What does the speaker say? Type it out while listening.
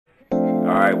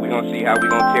All right, we're going to see how we're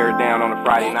going to tear it down on a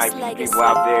Friday night for you people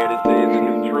out there. This is The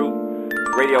New Truth,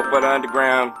 Radio for the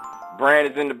Underground. Brand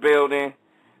is in the building.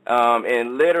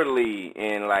 And literally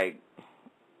in like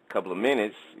a couple of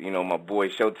minutes, you know, my boy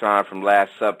Showtyme from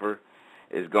Last Supper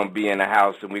is going to be in the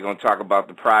house, and we're going to talk about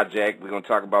the project. We're going to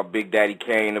talk about Big Daddy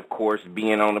Kane, of course,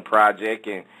 being on the project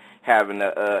and having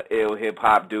a ill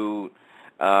hip-hop dude,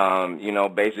 you know,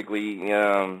 basically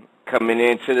coming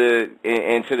into the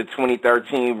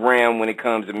 2013 realm when it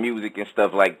comes to music and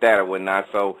stuff like that or whatnot.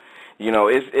 So, you know,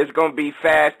 it's going to be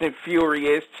fast and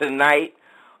furious tonight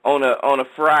on a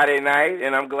Friday night,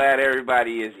 and I'm glad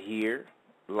everybody is here,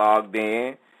 logged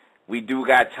in. We do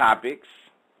got topics.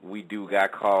 We do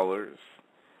got callers.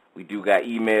 We do got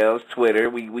emails, Twitter.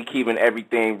 We keeping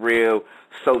everything real,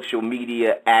 social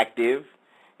media active.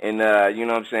 And you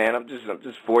know what I'm saying? I'm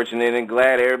just fortunate and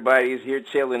glad everybody is here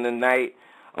chilling tonight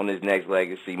on this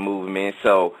Nexxlegacy movement.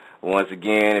 So once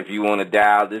again, if you want to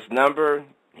dial this number,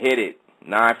 hit it.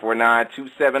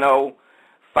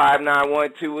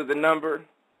 949-270-5912 is the number.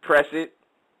 Press it.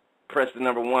 Press the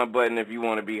number 1 button if you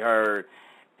want to be heard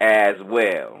as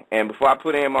well. And before I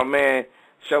put in my man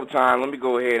Showtyme, let me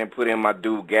go ahead and put in my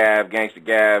dude Gav, Gangsta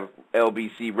Gav,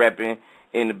 LBC repping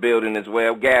in the building as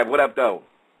well. Gav, what up, though?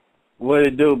 What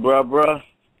it do, bro?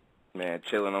 Man,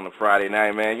 chilling on a Friday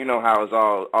night, man. You know how it's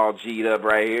all G'd up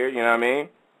right here, you know what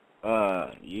I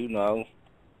mean? You know.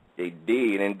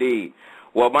 Indeed.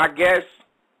 Well, my guest,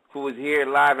 who is here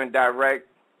live and direct,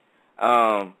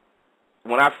 when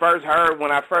I first,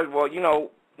 well, you know,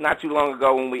 not too long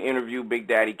ago when we interviewed Big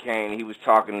Daddy Kane, he was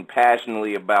talking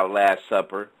passionately about Last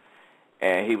Supper,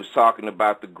 and he was talking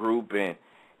about the group and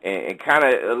kind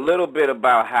of a little bit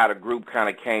about how the group kind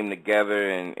of came together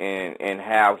and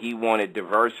how he wanted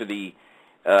diversity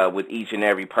with each and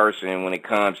every person when it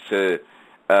comes to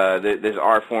this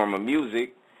art form of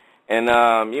music. And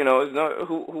you know,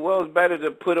 who else better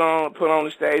to put on the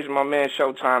stage than my man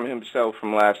Showtyme himself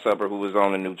from Last Supper, who was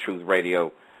on the New Truth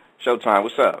Radio. Showtyme,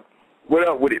 what's up? What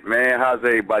up with it, man? How's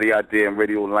everybody out there in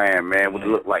Radio Land, man? What it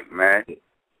look like, man?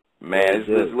 Man,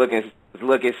 it's looking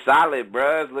solid,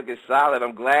 bro. It's looking solid.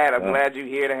 I'm glad you're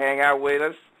here to hang out with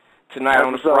us tonight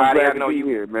on a Friday. I know you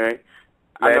here, man.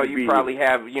 I know you probably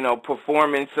have, you know,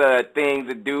 performance things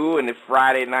to do, and it's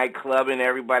Friday night clubbing.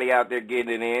 Everybody out there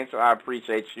getting it in. So I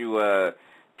appreciate you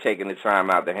taking the time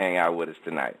out to hang out with us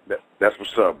tonight. That's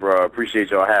what's up, bro. Appreciate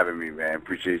y'all having me, man.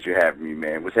 Appreciate you having me,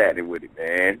 man. What's happening with it,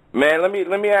 man? Man, let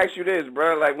me ask you this,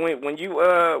 bro. Like when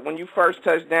you first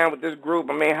touched down with this group,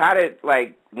 I mean, how did,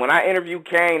 like, when I interviewed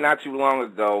Kane not too long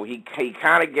ago, he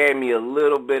kind of gave me a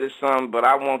little bit of something, but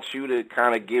I want you to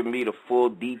kind of give me the full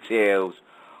details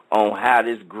on how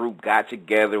this group got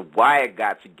together, why it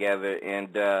got together,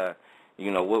 and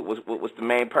you know, what was the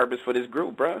main purpose for this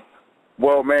group, bro?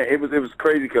 Well, man, it was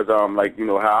crazy because like, you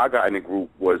know, how I got in the group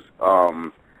was I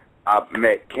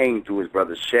met Kane through his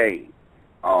brother Shane.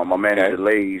 My manager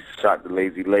Lays, shot the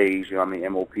Lazy Lays, you know what I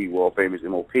mean, MOP, world famous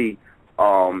MOP,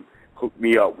 hooked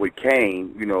me up with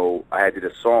Kane. You know, I did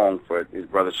a song for his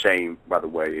brother Shane, by the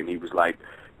way, and he was like,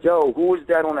 yo, who is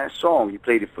that on that song? He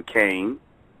played it for Kane.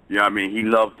 You know what I mean? He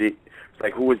loved it. It's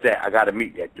like, who is that? I got to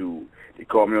meet that dude. They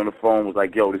called me on the phone, was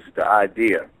like, yo, this is the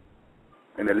idea.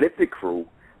 And the Lifted crew,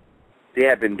 they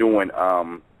had been doing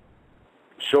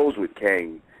shows with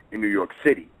Kane in New York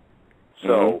City.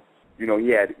 So, you know, he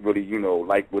had really, you know,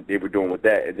 liked what they were doing with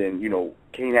that. And then, you know,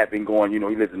 Kane had been going, you know,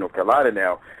 he lives in North Carolina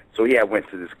now. So he had went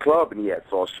to this club and he had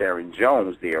saw Sharon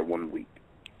Jones there one week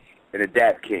and the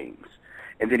Dap Kings.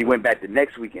 And then he went back the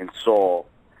next week and saw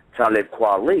Talib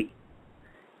Kweli.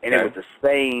 And it was the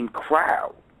same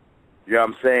crowd. You know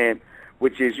what I'm saying?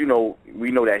 Which is, you know,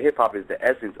 we know that hip-hop is the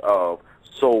essence of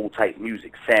soul-type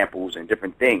music, samples, and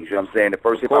different things. You know what I'm saying? The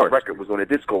first hip-hop record was on a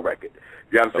disco record.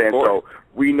 You know what I'm saying? So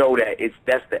we know that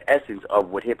that's the essence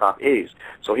of what hip-hop is.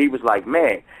 So he was like,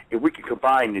 man, if we can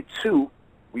combine the two,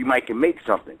 we might can make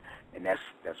something. And that's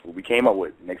what we came up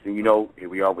with. Next thing you know, here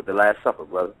we are with The Last Supper,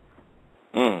 brother.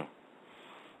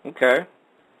 Okay.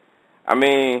 I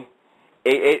mean,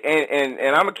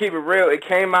 and I'm going to keep it real. It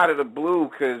came out of the blue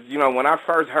because, you know, when I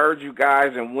first heard you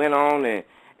guys and went on and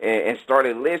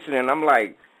started listening, I'm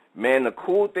like, man, the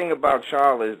cool thing about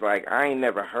y'all is, like, I ain't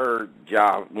never heard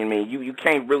y'all. I mean, you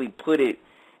can't really put it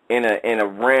in a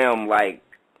realm like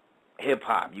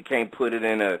hip-hop. You can't put it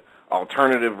in a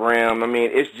alternative realm. I mean,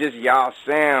 it's just y'all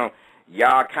sound.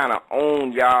 Y'all kind of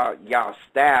own y'all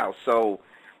style. So,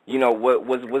 you know,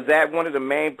 was that one of the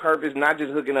main purpose? Not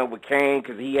just hooking up with Kane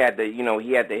because he had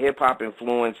the hip hop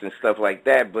influence and stuff like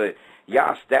that, but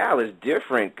y'all style is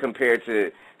different compared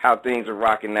to how things are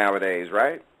rocking nowadays,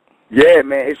 right? Yeah,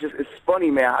 man. It's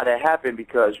funny, man, how that happened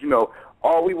because, you know,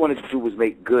 all we wanted to do was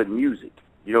make good music.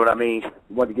 You know what I mean?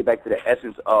 We wanted to get back to the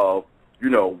essence of, you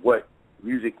know, what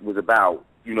music was about.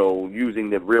 You know, using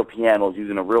the real pianos,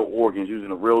 using the real organs, using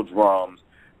the real drums,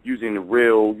 using the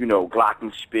real, you know,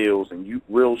 glockenspiels and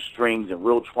real strings and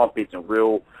real trumpets and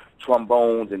real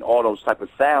trombones and all those type of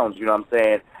sounds, you know what I'm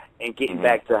saying? And getting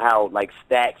back to how, like,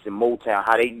 Stax and Motown,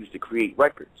 how they used to create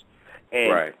records.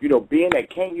 And, you know, being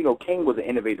that King, you know, King was an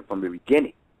innovator from the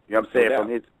beginning. You know what I'm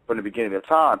saying? From the beginning of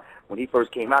time, when he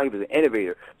first came out, he was an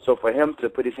innovator. So for him to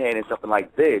put his hand in something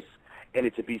like this and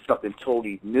it to be something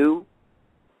totally new,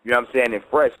 you know what I'm saying, and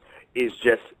fresh, is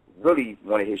just really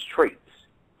one of his traits.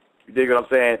 You dig what I'm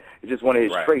saying? It's just one of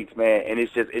his traits, man, and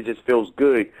it just feels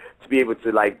good to be able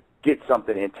to, like, get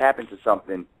something and tap into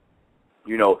something,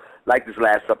 you know, like this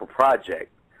Last Supper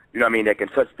project, you know what I mean, that can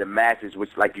touch the masses, which,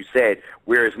 like you said,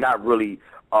 where it's not really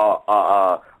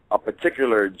a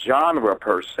particular genre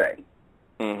per se.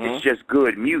 It's just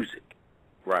good music.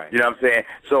 Right. You know what I'm saying?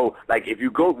 So, like, if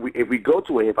we go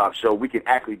to a hip hop show, we can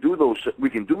actually do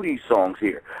these songs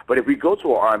here. But if we go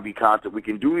to an R&B concert, we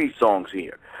can do these songs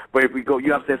here. But if we go, you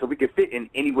know what I'm saying? So we can fit in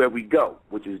anywhere we go,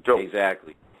 which is dope.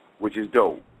 Exactly. Which is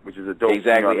dope. Which is a dope.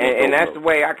 Exactly. You know, and that's the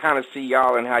way I kind of see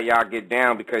y'all and how y'all get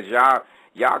down, because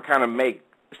y'all kind of make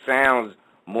sounds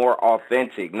more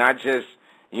authentic, not just,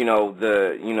 you know,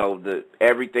 the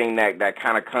everything that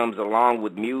kind of comes along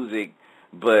with music.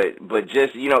 But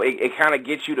just, you know, it kind of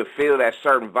gets you to feel that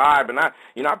certain vibe.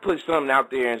 And I put something out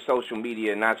there in social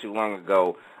media not too long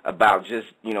ago about just,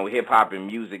 you know, hip-hop and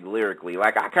music lyrically.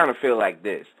 Like, I kind of feel like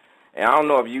this. And I don't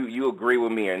know if you agree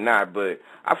with me or not, but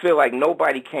I feel like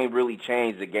nobody can really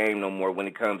change the game no more when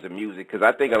it comes to music, because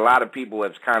I think a lot of people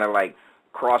have kind of, like,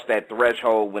 crossed that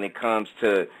threshold when it comes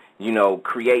to, you know,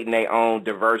 creating their own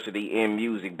diversity in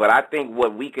music. But I think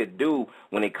what we could do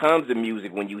when it comes to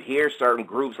music, when you hear certain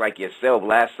groups like yourself,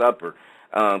 Last Supper,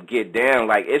 get down,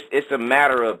 like, it's a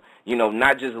matter of, you know,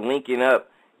 not just linking up,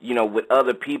 you know, with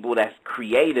other people that's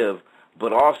creative,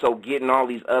 but also getting all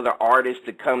these other artists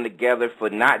to come together for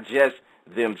not just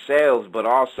themselves, but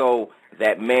also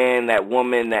that man, that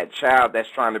woman, that child that's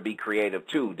trying to be creative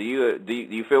too. Do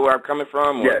you feel where I'm coming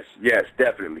from? Or? Yes,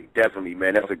 definitely,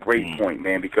 man. That's a great point,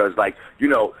 man, because, like, you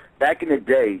know, back in the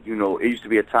day, you know, it used to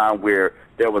be a time where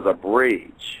there was a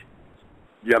bridge.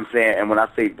 You know what I'm saying? And when I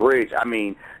say bridge, I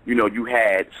mean, you know, you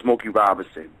had Smokey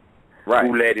Robinson,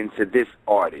 who led into this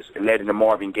artist, and led into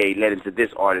Marvin Gaye, led into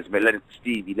this artist, led into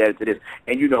Stevie, led into this.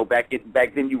 And, you know, back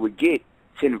then you would get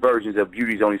 10 versions of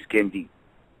Beauty's Only Skin Deep.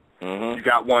 You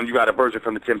got a version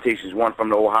from the Temptations, one from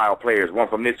the Ohio Players, one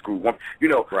from this group, one, you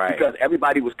know, because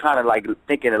everybody was kind of like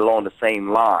thinking along the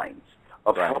same lines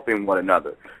of helping one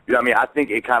another. You know what I mean? I think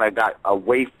it kind of got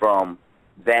away from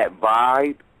that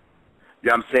vibe. You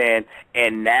know what I'm saying?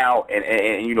 And now,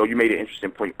 and you know, you made an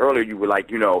interesting point earlier. You were like,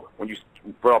 you know, when you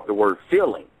brought up the word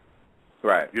feeling.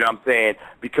 Right. You know what I'm saying?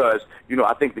 Because, you know,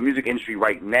 I think the music industry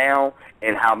right now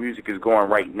and how music is going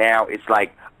right now, it's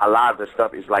like a lot of the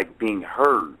stuff is like being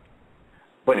heard,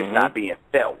 but it's not being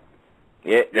felt.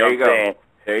 Yeah, there you go.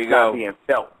 There you it's go. Not being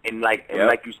felt. And like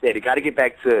you said, it got to get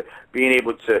back to being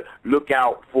able to look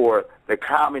out for the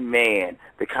common man,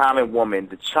 the common woman,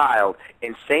 the child,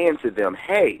 and saying to them,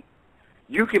 hey,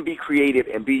 you can be creative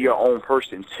and be your own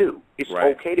person too. It's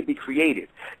okay to be creative.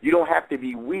 You don't have to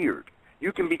be weird.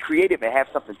 You can be creative and have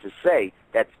something to say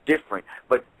that's different,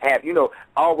 but have, you know,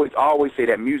 I always say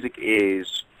that music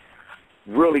is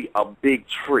really a big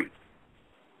tree.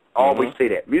 I always say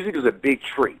that. Music is a big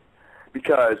tree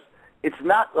because it's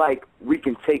not like we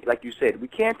can take, like you said, we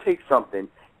can't take something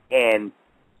and,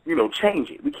 you know, change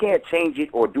it. We can't change it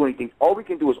or do anything. All we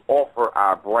can do is offer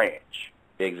our branch.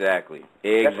 Exactly.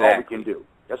 That's all we can do.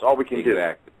 That's all we can do.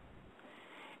 Exactly.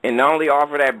 And not only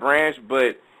offer that branch,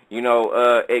 but, you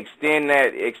know, extend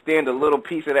a little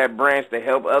piece of that branch to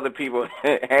help other people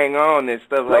hang on and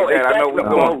stuff like that. Exactly.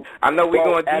 I know we're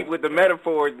going deep with the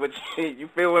metaphors, but you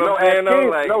feel what I'm saying? Though?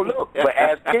 Like, look, but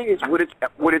as kids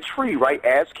with a tree, right?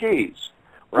 As kids,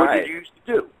 what did you used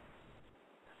to do?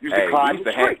 You used to climb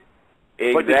the tree.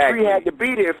 Exactly. But the tree had to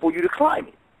be there for you to climb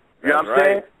it. You know what I'm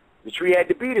saying? The tree had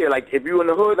to be there. Like, if you in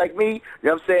the hood like me, you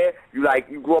know what I'm saying?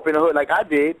 You grew up in the hood like I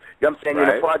did. You know what I'm saying? In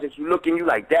the projects, you look and you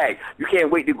like, dang, you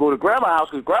can't wait to go to grandma's house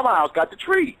because grandma's house got the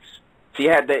trees. She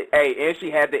had and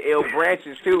she had the ill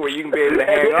branches too, where you can be able to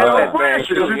hang on that branch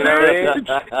too. You know what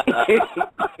I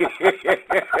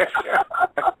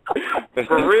mean?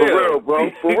 For real, bro.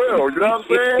 For real. You know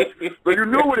what I'm saying? But you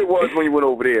knew what it was when you went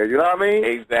over there. You know what I mean?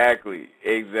 Exactly.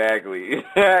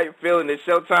 You're feeling the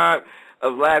Showtime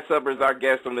of Las Supper is our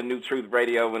guest on the New Truth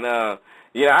Radio, and I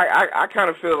kind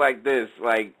of feel like this,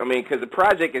 like, I mean, because the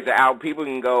project is out, people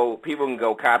can go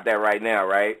cop that right now,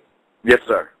 right? Yes,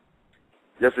 sir.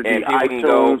 Yes, And indeed. people can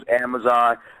go, iTunes,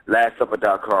 Amazon,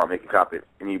 LastSupper.com. They can copy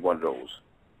any one of those.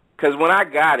 because when I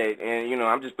got it, and, you know,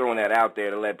 I'm just throwing that out there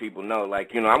to let people know,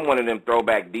 like, you know, I'm one of them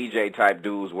throwback DJ type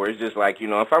dudes where it's just like, you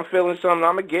know, if I'm feeling something,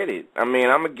 I'm going to get it. I mean,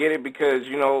 I'm going to get it because,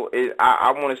 you know,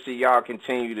 I want to see y'all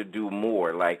continue to do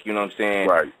more. Like, you know what I'm saying?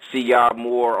 Right. See y'all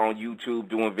more on YouTube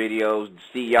doing videos,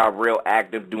 see y'all real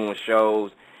active doing shows,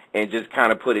 and just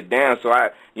kind of put it down. So, I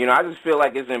just feel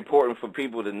like it's important for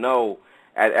people to know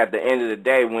at the end of the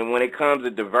day, when it comes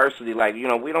to diversity, like, you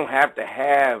know, we don't have to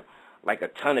have like a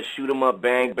ton of shoot 'em up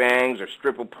bang bangs or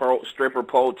stripper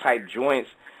pole type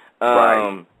joints,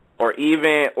 Right. or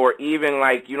even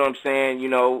like, you know what I'm saying, you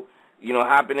know,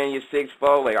 hopping in your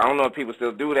 6'4", like, I don't know if people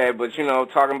still do that, but, you know,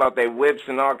 talking about their whips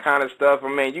and all kind of stuff. I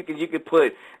mean, you could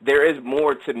put, there is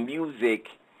more to music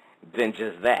than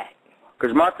just that.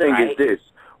 Because my thing right? is this: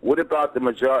 what about the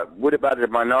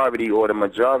minority or the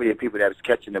majority of people that is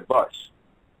catching the bus?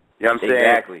 You know what I'm saying?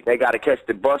 Exactly. They got to catch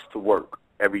the bus to work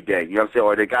every day. You know what I'm saying?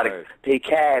 Or they got to pay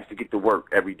cabs to get to work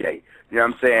every day. You know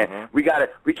what I'm saying? Mm-hmm.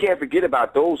 We can't forget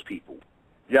about those people.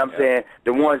 You know what I'm saying?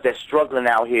 The ones that's struggling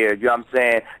out here, you know what I'm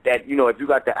saying? That, you know, if you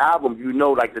got the album, you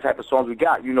know, like the type of songs we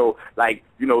got, you know, like,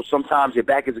 you know, sometimes your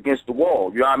back is against the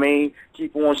wall. You know what I mean?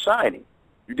 Keep on shining.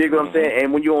 You dig what I'm saying?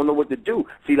 And when you don't know what to do.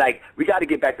 See, like, we got to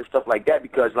get back to stuff like that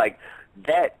because, like,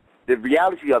 that, the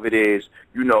reality of it is,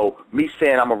 you know, me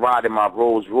saying I'm going to ride in my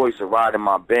Rolls Royce or ride in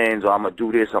my Benz or I'm going to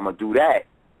do this, I'm going to do that,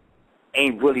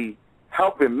 ain't really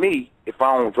helping me if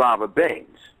I don't drive a Benz.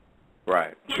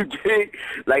 Right. You dig?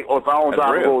 Like, or if I don't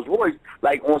drive a Rolls Royce,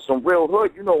 like on some real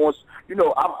hood, you know,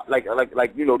 I'm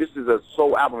like, you know, this is a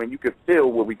soul album and you can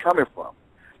feel where we coming from.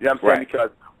 You know what I'm saying?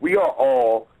 Because we are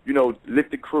all, you know,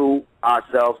 Lifted Crew,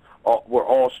 ourselves, we're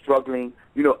all struggling,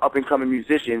 you know, up-and-coming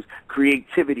musicians,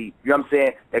 creativity, you know what I'm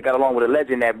saying, that got along with a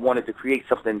legend that wanted to create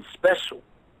something special.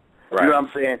 Right. You know what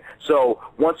I'm saying? So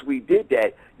once we did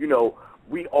that, you know,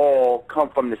 we all come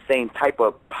from the same type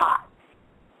of pot.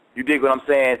 You dig what I'm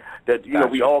saying? That, you know,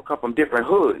 we all come from different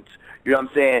hoods. You know what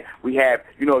I'm saying? We have,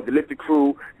 you know, the Lifted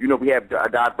Crew, you know, we have a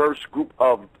diverse group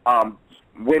of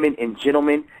women and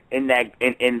gentlemen in that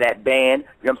band,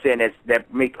 you know what I'm saying, that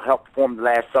help form the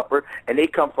Last Supper, and they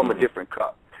come from a different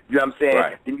cup. You know what I'm saying?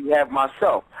 Right. Then you have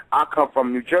myself. I come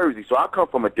from New Jersey, so I come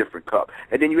from a different cup.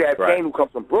 And then you have Kane, who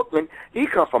comes from Brooklyn. He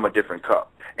comes from a different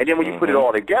cup. And then when you put it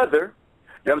all together,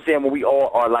 you know what I'm saying, when we all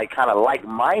are like kind of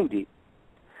like-minded,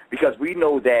 because we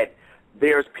know that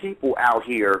there's people out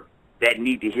here that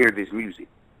need to hear this music.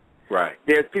 Right.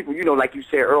 There's people, you know, like you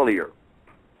said earlier,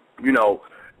 you know,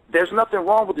 there's nothing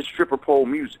wrong with the stripper pole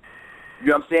music. You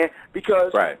know what I'm saying?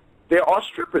 Because there are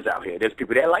strippers out here. There's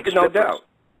people that like strippers. No doubt.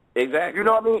 Exactly. You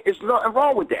know what I mean? It's nothing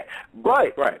wrong with that.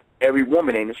 But every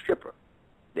woman ain't a stripper.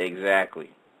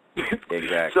 Exactly.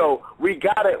 Exactly. So we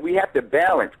have to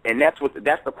balance, and that's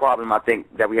the problem I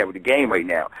think that we have with the game right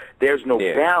now. There's no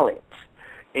balance.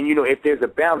 And you know, if there's a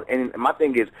balance, and my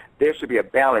thing is there should be a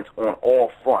balance on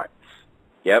all fronts.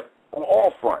 Yep. On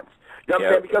all fronts. You know what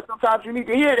I'm saying? Because sometimes you need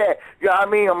to hear that. You know what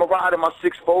I mean? I'm a ride in my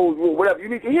 6'4", whatever. You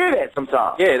need to hear that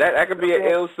sometimes. Yeah, that could be an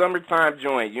ill summertime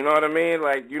joint. You know what I mean?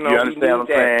 Like, you know, you understand what I'm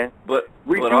saying? But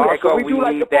we also we need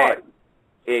like the that. party.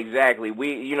 Exactly.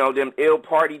 We, you know, them ill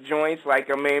party joints, like,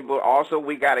 I mean, but also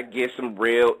we got to get some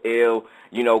real ill,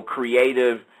 you know,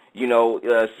 creative, you know,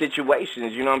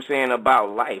 situations, you know what I'm saying,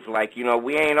 about life. Like, you know,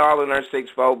 we ain't all in our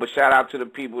 6'4", but shout out to the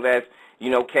people that's, you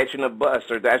know, catching a bus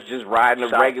or that's just riding a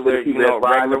regular, you know,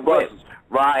 regular bus.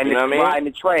 Riding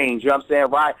the trains, you know what I'm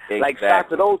saying? Like, shout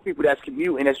to those people that's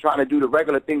commuting, that's trying to do the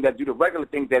regular thing,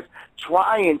 that's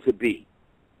trying to be.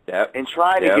 Yep. And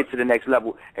trying to get to the next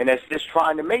level, and that's just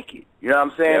trying to make it. You know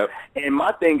what I'm saying? Yep. And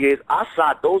my thing is, I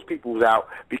sought those people out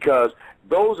because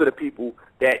those are the people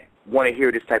that want to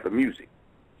hear this type of music.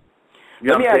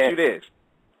 Let me ask you this.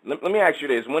 Let me ask you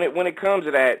this. When it comes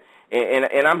to that,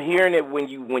 and I'm hearing it when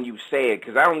you say it,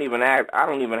 because I don't even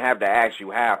have to ask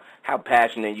you how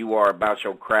passionate you are about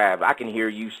your craft. I can hear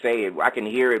you say it. I can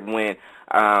hear it when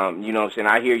you know what I'm saying,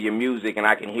 I hear your music and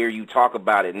I can hear you talk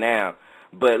about it now.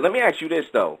 But let me ask you this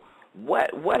though.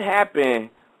 What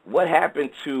happened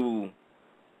to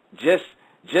just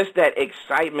that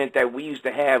excitement that we used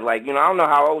to have? Like, you know, I don't know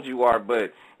how old you are,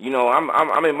 but you know,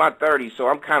 I'm in my 30s, so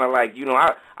I'm kind of like, you know,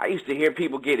 I used to hear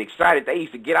people get excited. They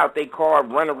used to get out their car,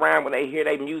 run around when they hear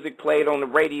their music played on the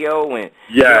radio, and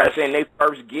you know what I'm saying, their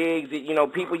first gigs. You know,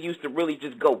 people used to really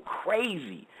just go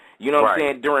crazy. You know what I'm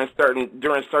saying, during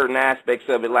certain aspects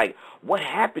of it. Like, what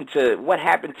happened to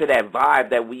that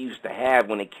vibe that we used to have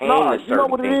when it came to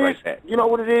certain things like that? You know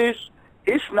what it is?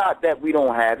 It's not that we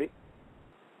don't have it,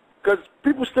 because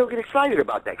people still get excited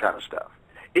about that kind of stuff.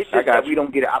 It's just that we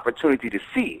don't get an opportunity to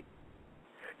see it.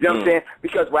 You know what I'm saying?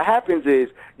 Because what happens is,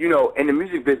 you know, in the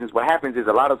music business, what happens is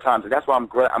a lot of times, and that's why I'm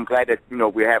glad that, you know,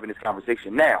 we're having this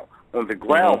conversation now on the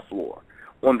ground floor,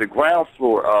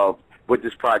 of with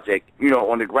this project, you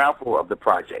know, on the ground floor of the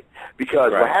project.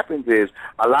 Because what happens is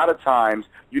a lot of times,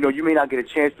 you know, you may not get a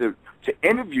chance to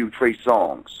interview Trey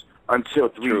Songz until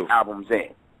 3 albums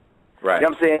in. Right. You know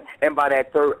what I'm saying? And by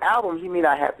that 3rd album, he may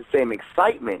not have the same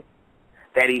excitement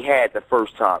that he had the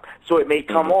first time. So it may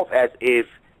come off as if,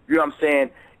 you know what I'm saying,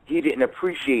 he didn't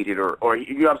appreciate it or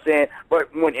you know what I'm saying?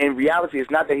 But when in reality,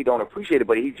 it's not that he don't appreciate it,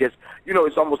 but he just, you know,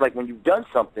 it's almost like when you've done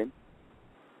something,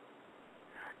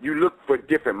 you look for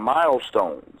different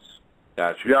milestones.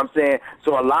 Gotcha. You know what I'm saying?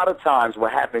 So a lot of times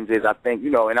what happens is, I think, you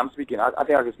know, and I'm speaking, I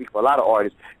think I can speak for a lot of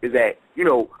artists, is that, you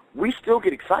know, we still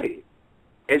get excited.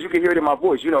 As you can hear it in my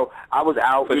voice, you know, I was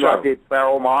out, you know, I did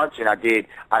Pharoah Monch, and I did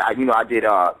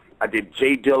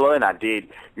Jay Dilla, and I did,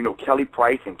 you know, Kelly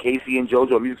Price and Casey and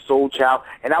JoJo, Music Soul Child,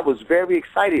 and I was very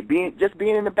excited being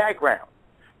in the background.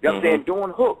 You know what I'm saying?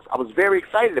 Doing hooks. I was very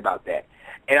excited about that.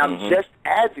 And I'm just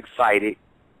as excited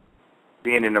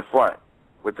being in the front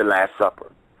with The Last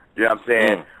Supper. You know what I'm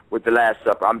saying? With The Last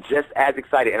Supper. I'm just as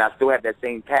excited, and I still have that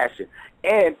same passion.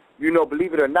 And, you know,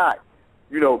 believe it or not,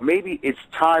 you know, maybe it's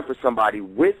time for somebody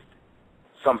with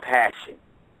some passion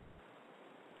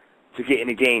to get in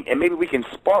the game, and maybe we can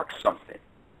spark something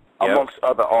amongst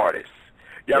other artists.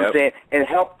 You know what I'm saying? And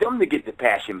help them to get the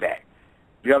passion back.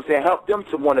 You know what I'm saying? Help them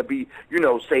to want to be, you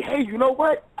know, say, hey, you know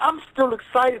what? I'm still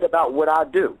excited about what I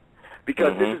do.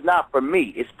 Because this is not for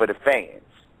me. It's for the fans.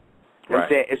 You know what I'm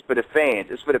saying? It's for the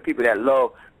fans. It's for the people that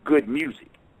love good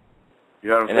music. You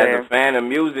know what I'm saying? And as a fan of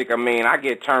music, I mean, I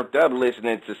get turned up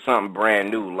listening to something brand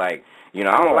new. Like, you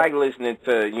know, I don't like listening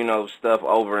to, you know, stuff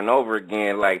over and over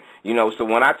again. Like, you know, so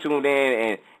when I tuned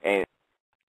in and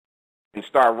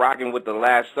start rocking with The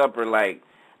Last Supper, like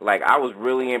I was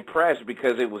really impressed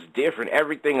because it was different.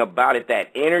 Everything about it, that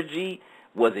energy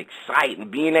was exciting.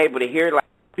 Being able to hear, like,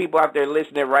 people out there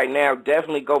listening right now,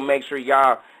 definitely go make sure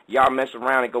y'all mess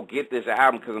around and go get this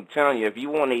album, because I'm telling you, if you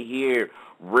want to hear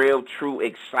real, true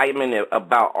excitement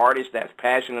about artists that's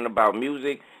passionate about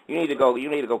music, you need to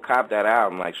go cop that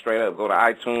album, like straight up. Go to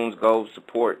iTunes, go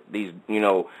support these, you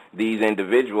know, these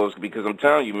individuals, because I'm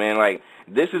telling you, man, like,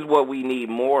 this is what we need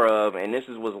more of, and this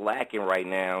is what's lacking right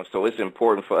now. So it's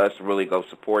important for us to really go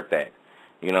support that.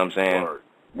 You know what I'm saying?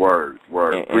 Word.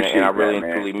 And I really and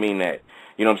truly mean that.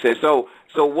 You know what I'm saying?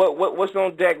 So what's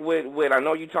on deck with I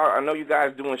know you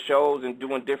guys doing shows and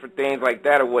doing different things like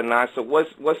that or whatnot. So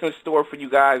what's in store for you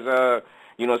guys,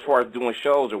 you know, as far as doing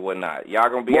shows or whatnot? Y'all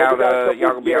gonna be out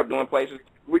doing places?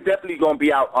 We're definitely gonna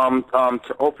be out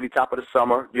to hopefully top of the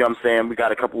summer. You know what I'm saying? We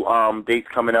got a couple dates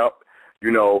coming up, you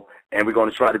know, and we're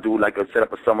gonna try to do set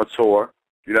up a summer tour.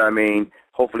 You know what I mean?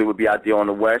 Hopefully we'll be out there on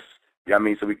the west. You know what I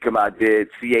mean? So we come out there,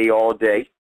 CA all day.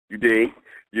 You dig?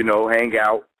 You know, hang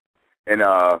out. And,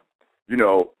 you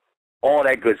know, all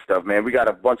that good stuff, man. We got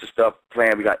a bunch of stuff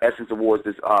planned. We got Essence Awards,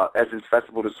 Essence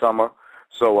Festival this summer.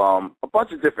 So a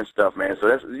bunch of different stuff, man. So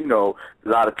that's, you know, a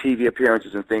lot of TV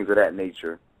appearances and things of that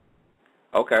nature.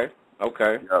 Okay.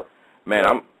 Yep. Man,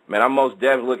 I'm most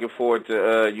definitely looking forward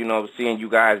to, you know, seeing you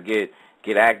guys get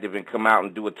active and come out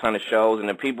and do a ton of shows. And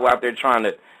the people out there trying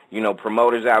to, you know,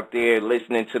 promoters out there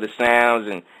listening to the sounds.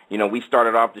 And, you know, we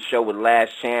started off the show with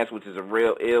Last Chance, which is a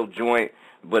real ill joint.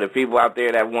 But if people out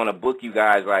there that want to book you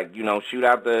guys, like, you know, shoot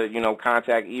out the, you know,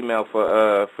 contact email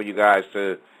for you guys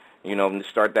to, you know,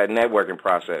 start that networking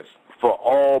process. For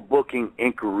all booking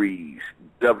inquiries,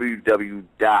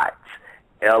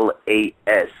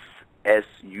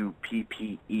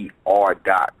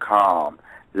 www.lasupper.com,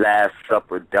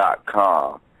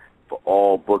 lastsupper.com. For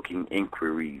all booking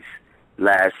inquiries,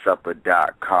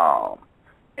 lastsupper.com.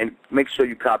 And make sure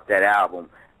you cop that album,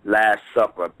 Last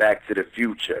Supper, Back to the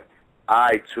Future.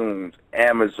 iTunes,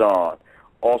 Amazon.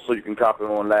 Also, you can copy it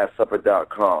on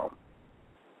lastsupper.com.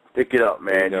 Pick it up,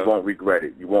 man. You won't regret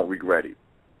it.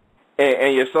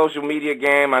 And your social media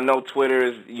game, I know Twitter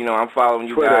is, you know, I'm following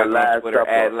you guys on Twitter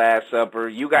at Last Supper.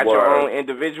 You got your own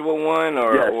individual one?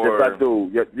 Yes, I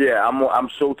do. Yeah, I'm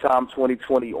Showtime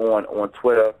 2020 on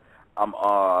Twitter. I'm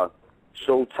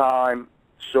Showtime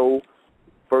Show,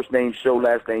 first name Show,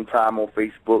 last name Time on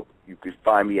Facebook. You can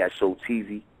find me at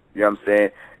Showteasy. You know what I'm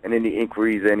saying? And any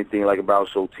inquiries or anything like about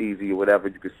Showteasy or whatever,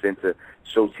 you can send to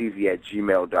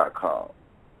showteasy@gmail.com.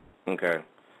 Okay.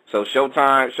 So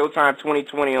Showtime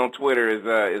 2020 on Twitter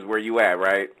is where you at,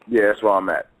 right? Yeah, that's where I'm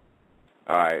at.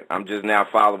 All right. I'm just now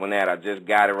following that. I just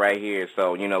got it right here.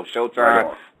 So, you know,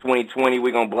 Showtime 2020,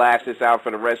 we're going to blast this out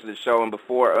for the rest of the show. And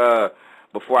before I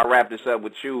wrap this up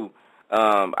with you,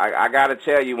 I gotta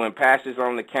tell you, when Pastor's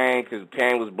on the Kane, because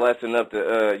Kane was blessed enough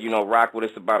to rock with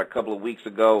us about a couple of weeks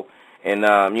ago, and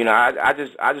I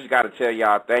just gotta tell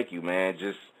y'all thank you, man.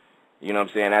 Just you know what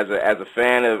I'm saying,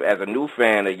 as a new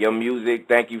fan of your music,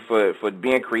 thank you for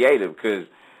being creative, because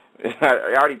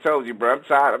I already told you, bro, I'm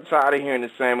tired of hearing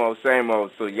the same old.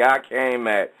 So y'all came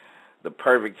at the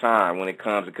perfect time when it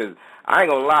comes, because I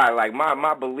ain't gonna lie, like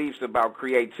my beliefs about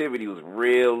creativity was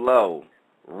real low.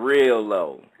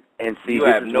 And see, you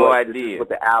have no idea. This is what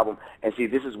the album, and see,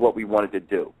 this is what we wanted to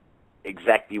do.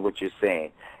 Exactly what you're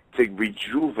saying. To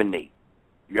rejuvenate.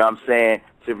 You know what I'm saying?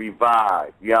 To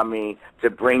revive. You know what I mean? To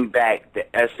bring back the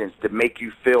essence, to make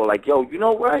you feel like, yo, you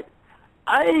know what?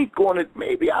 I ain't going to,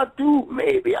 maybe I do,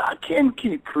 maybe I can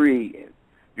keep creating.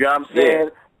 You know what I'm saying? Yeah.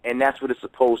 And that's what it's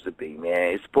supposed to be,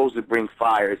 man. It's supposed to bring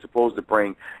fire. It's supposed to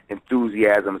bring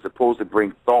enthusiasm. It's supposed to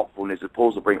bring thoughtfulness. It's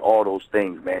supposed to bring all those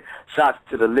things, man. Shots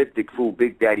to the Liptic Crew,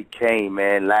 Big Daddy Kane,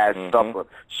 man. Last Supper,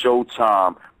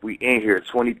 Showtime. We in here,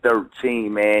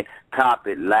 2013, man. Cop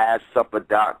it,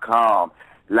 LastSupper.com.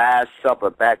 Last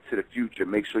Supper, Back to the Future.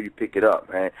 Make sure you pick it up,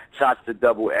 man. Shots to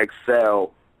Double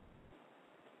XL.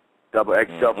 Double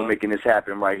XL for making this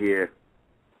happen right here.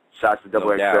 Shots to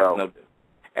Double XL.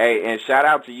 Hey, and shout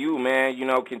out to you, man. You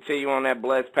know, continue on that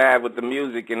blessed path with the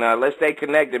music, and let's stay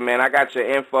connected, man. I got your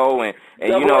info, and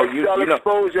you know, you know,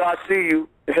 exposure. I see you.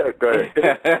 Go ahead.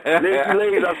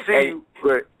 Ladies, I see you.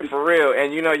 For real,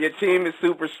 and you know, your team is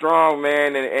super strong,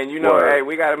 man, and you know, hey,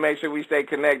 we got to make sure we stay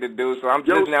connected, dude. So I'm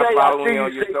just now following you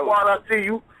on your social. I see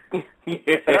you. Gav,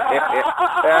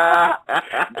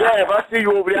 I see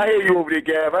you over there. I hear you over there,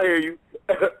 Gav. I hear you.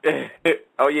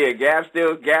 Oh yeah, Gav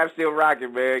still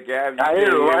rocking, man. Gav, I hear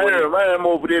him. I am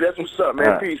over there. That's what's up,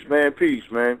 man. Peace, man. Peace,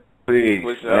 man. Peace,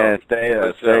 man. Stay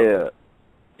up.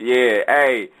 Yeah,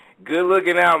 hey, good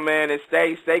looking out, man, and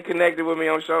stay connected with me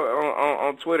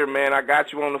on Twitter, man. I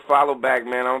got you on the follow back,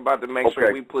 man. I'm about to make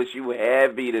sure we push you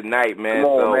heavy tonight, man.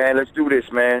 Come on, man. Let's do this,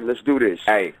 man. Let's do this.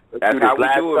 Hey, that's how we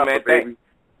do it, man. Baby.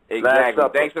 Exactly.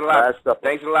 Thanks a lot.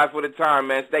 Thanks a lot for the time,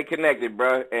 man. Stay connected,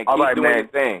 bro, and keep doing your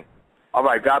thing. All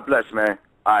right, God bless, man.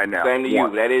 All right, now. Same to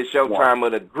you. That is Showtime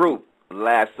of the group,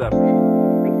 Last Supper.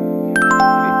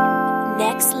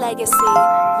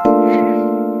 Nexxlegacy.